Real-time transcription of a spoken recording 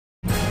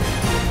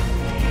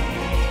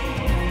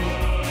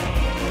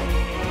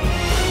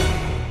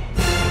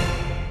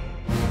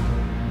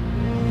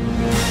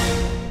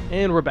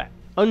And we're back.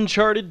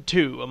 Uncharted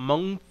 2,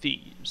 Among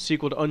Thieves,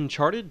 sequel to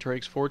Uncharted,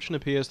 Drake's Fortune, a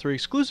PS3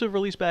 exclusive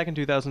released back in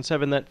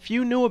 2007 that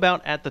few knew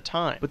about at the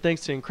time. But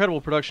thanks to incredible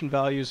production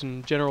values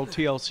and general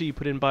TLC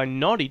put in by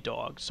Naughty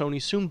Dog,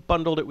 Sony soon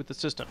bundled it with the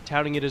system,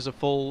 touting it as a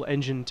full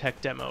engine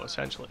tech demo,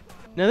 essentially.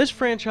 Now this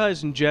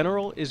franchise in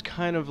general is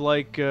kind of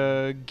like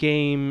a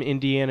game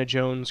Indiana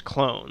Jones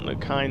clone, the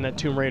kind that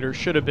Tomb Raider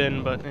should have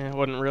been, but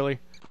wasn't really.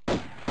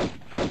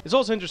 It's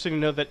also interesting to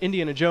note that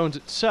Indiana Jones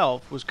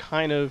itself was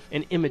kind of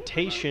an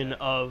imitation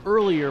of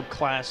earlier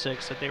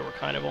classics that they were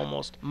kind of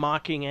almost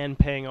mocking and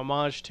paying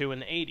homage to in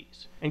the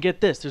 80s. And get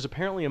this, there's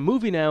apparently a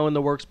movie now in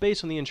the works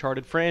based on the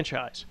Uncharted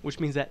franchise, which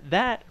means that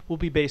that will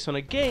be based on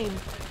a game,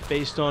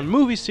 based on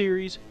movie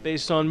series,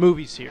 based on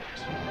movie series.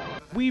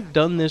 We've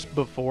done this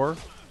before,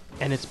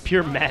 and it's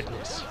pure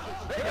madness.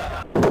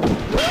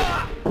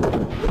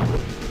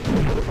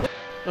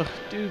 Ugh,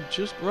 dude,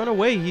 just run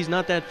away, he's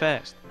not that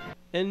fast.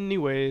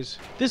 Anyways,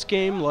 this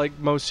game, like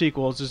most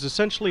sequels, is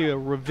essentially a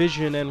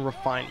revision and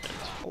refinement.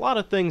 A lot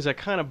of things that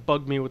kind of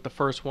bugged me with the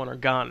first one are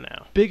gone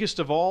now. Biggest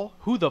of all,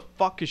 who the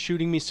fuck is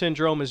shooting me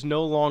syndrome is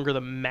no longer the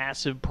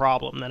massive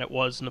problem that it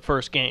was in the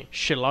first game.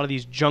 Shit, a lot of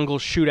these jungle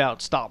shootout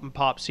stop and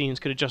pop scenes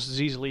could have just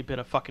as easily been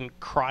a fucking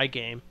cry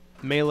game.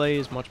 Melee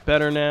is much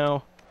better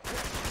now.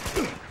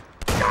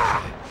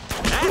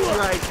 That's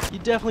right. You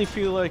definitely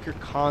feel like you're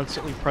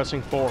constantly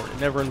pressing forward,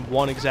 never in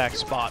one exact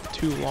spot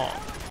too long.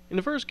 In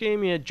the first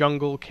game, you had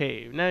Jungle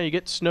Cave. Now you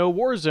get Snow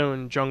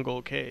Warzone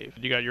Jungle Cave.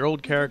 You got your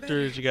old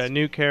characters, you got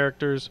new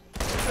characters.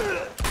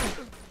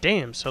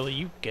 Damn, Sully,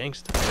 you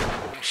gangsta.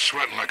 I'm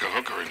sweating like a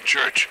hooker in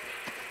church.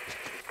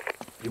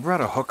 You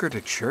brought a hooker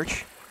to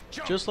church?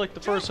 Just like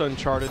the first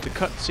Uncharted, the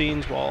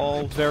cutscenes, while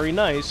all very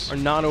nice, are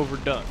not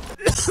overdone.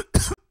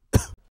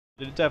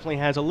 It definitely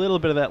has a little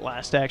bit of that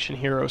last action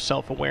hero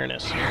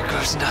self-awareness. Here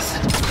goes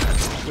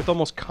nothing. With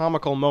almost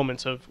comical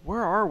moments of,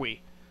 where are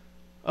we?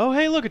 Oh,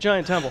 hey, look, a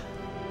giant temple.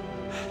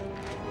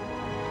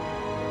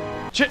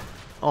 Shit!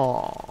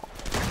 Aww.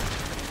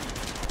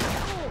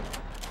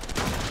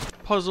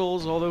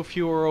 Puzzles, although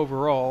fewer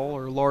overall,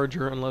 are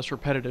larger and less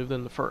repetitive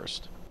than the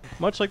first.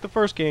 Much like the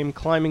first game,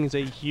 climbing is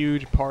a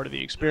huge part of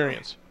the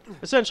experience.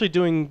 Essentially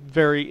doing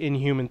very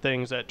inhuman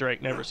things that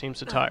Drake never seems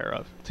to tire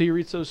of. Till you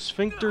reach those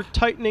sphincter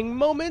tightening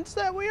moments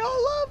that we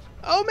all love.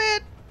 Oh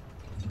man!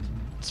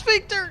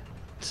 Sphincter!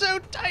 So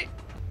tight!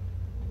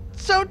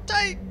 So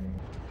tight!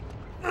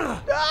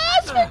 Ah,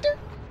 sphincter!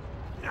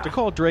 To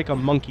call Drake a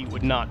monkey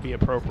would not be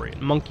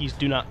appropriate. Monkeys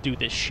do not do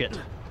this shit.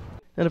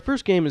 Now the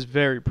first game is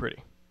very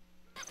pretty.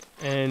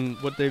 And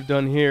what they've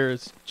done here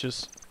is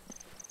just...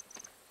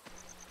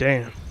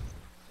 damn.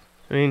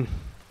 I mean,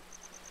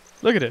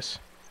 look at this.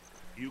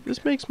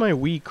 This makes my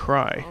Wii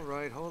cry.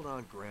 Alright, hold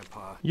on,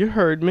 Grandpa. You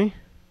heard me.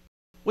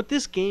 What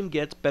this game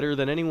gets better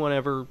than anyone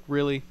ever,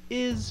 really,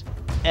 is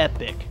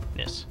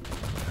epicness.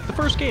 The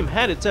first game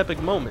had its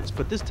epic moments,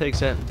 but this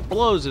takes that and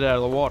blows it out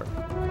of the water.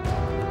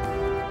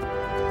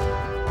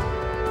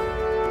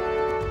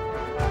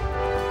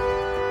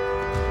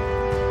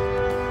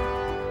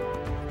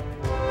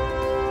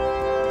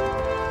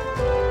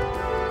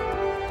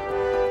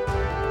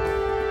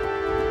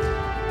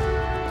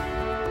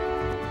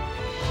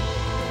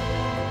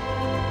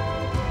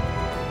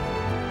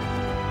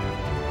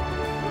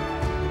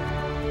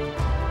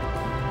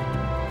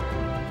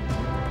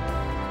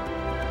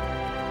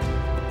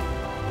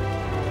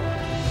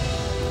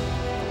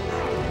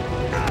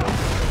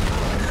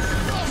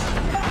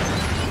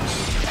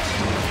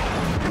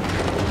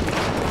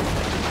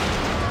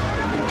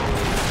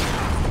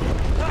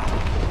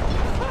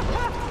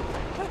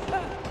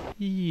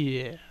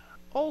 Yeah.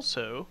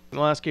 Also, the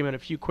last game had a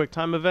few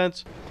QuickTime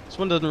events. This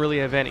one doesn't really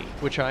have any,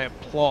 which I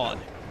applaud.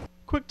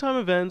 QuickTime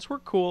events were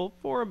cool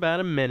for about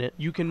a minute.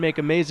 You can make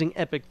amazing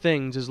epic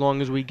things as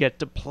long as we get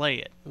to play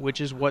it, which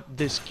is what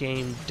this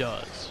game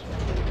does.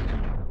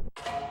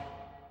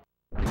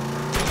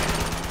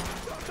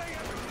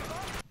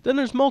 Then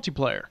there's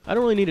multiplayer. I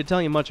don't really need to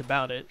tell you much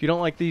about it. If you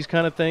don't like these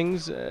kind of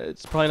things,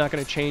 it's probably not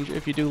going to change.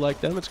 If you do like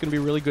them, it's going to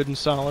be really good and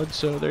solid,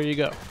 so there you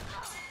go.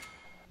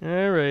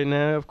 Alright,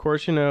 now, of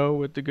course you know,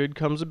 with the good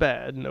comes the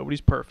bad.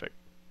 Nobody's perfect.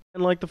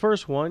 And like the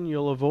first one,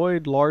 you'll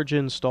avoid large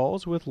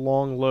installs with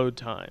long load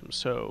times.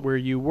 So, where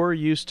you were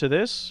used to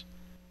this,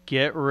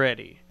 get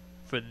ready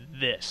for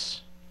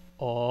this.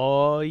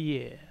 Oh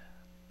yeah.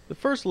 The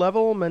first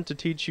level, meant to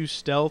teach you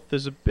stealth,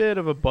 is a bit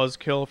of a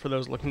buzzkill for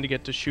those looking to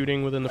get to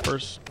shooting within the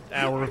first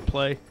hour of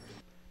play.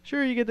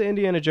 Sure, you get the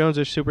Indiana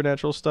Jones-ish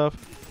supernatural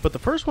stuff, but the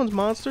first one's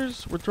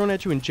monsters were thrown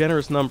at you in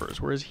generous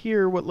numbers, whereas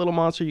here, what little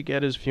monster you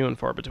get is few and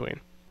far between.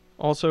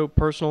 Also,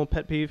 personal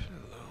pet peeve,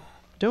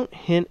 don't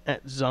hint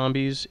at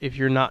zombies if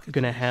you're not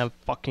gonna have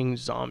fucking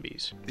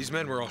zombies. These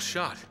men were all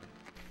shot.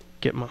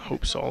 Get my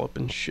hopes all up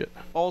and shit.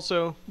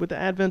 Also, with the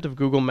advent of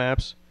Google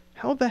Maps,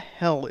 how the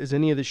hell is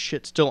any of this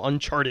shit still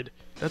Uncharted?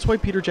 That's why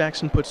Peter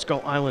Jackson put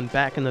Skull Island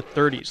back in the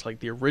 30s,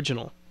 like the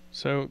original.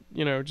 So,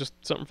 you know, just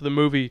something for the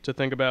movie to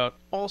think about.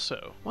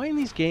 Also, why in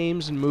these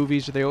games and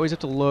movies do they always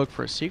have to look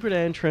for a secret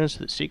entrance to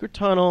the secret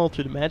tunnel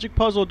through the magic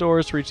puzzle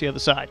doors to reach the other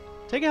side?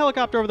 Take a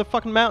helicopter over the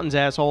fucking mountains,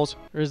 assholes.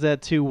 Or is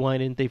that too, why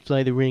didn't they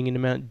fly the ring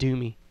into Mount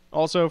Doomy?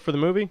 Also, for the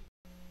movie,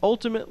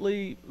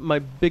 ultimately, my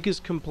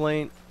biggest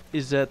complaint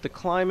is that the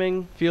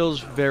climbing feels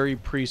very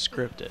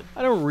pre-scripted.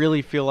 I don't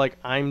really feel like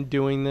I'm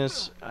doing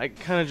this. I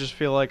kind of just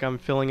feel like I'm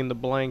filling in the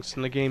blanks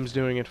and the game's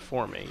doing it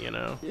for me, you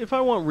know? If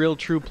I want real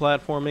true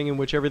platforming in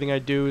which everything I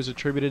do is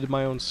attributed to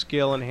my own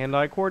skill and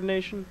hand-eye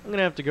coordination, I'm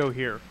gonna have to go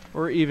here.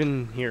 Or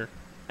even here.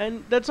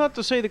 And that's not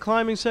to say the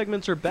climbing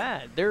segments are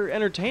bad. They're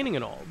entertaining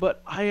and all,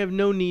 but I have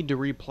no need to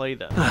replay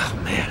them.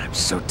 Oh man, I'm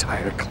so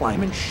tired of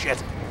climbing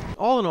shit.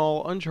 All in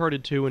all,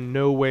 Uncharted 2 in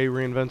no way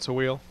reinvents a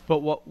wheel, but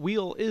what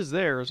wheel is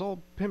there is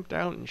all pimped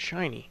out and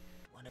shiny.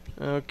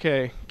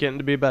 Okay, getting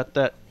to be about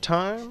that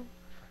time.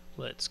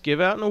 Let's give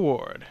out an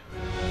award.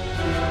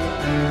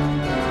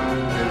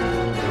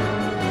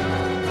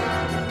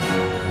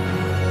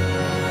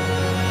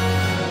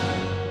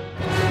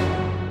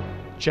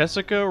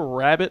 Jessica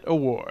Rabbit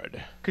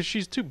Award. Because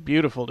she's too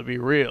beautiful to be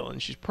real, and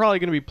she's probably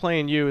going to be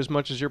playing you as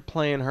much as you're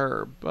playing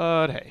her,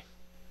 but hey,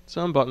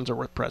 some buttons are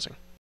worth pressing.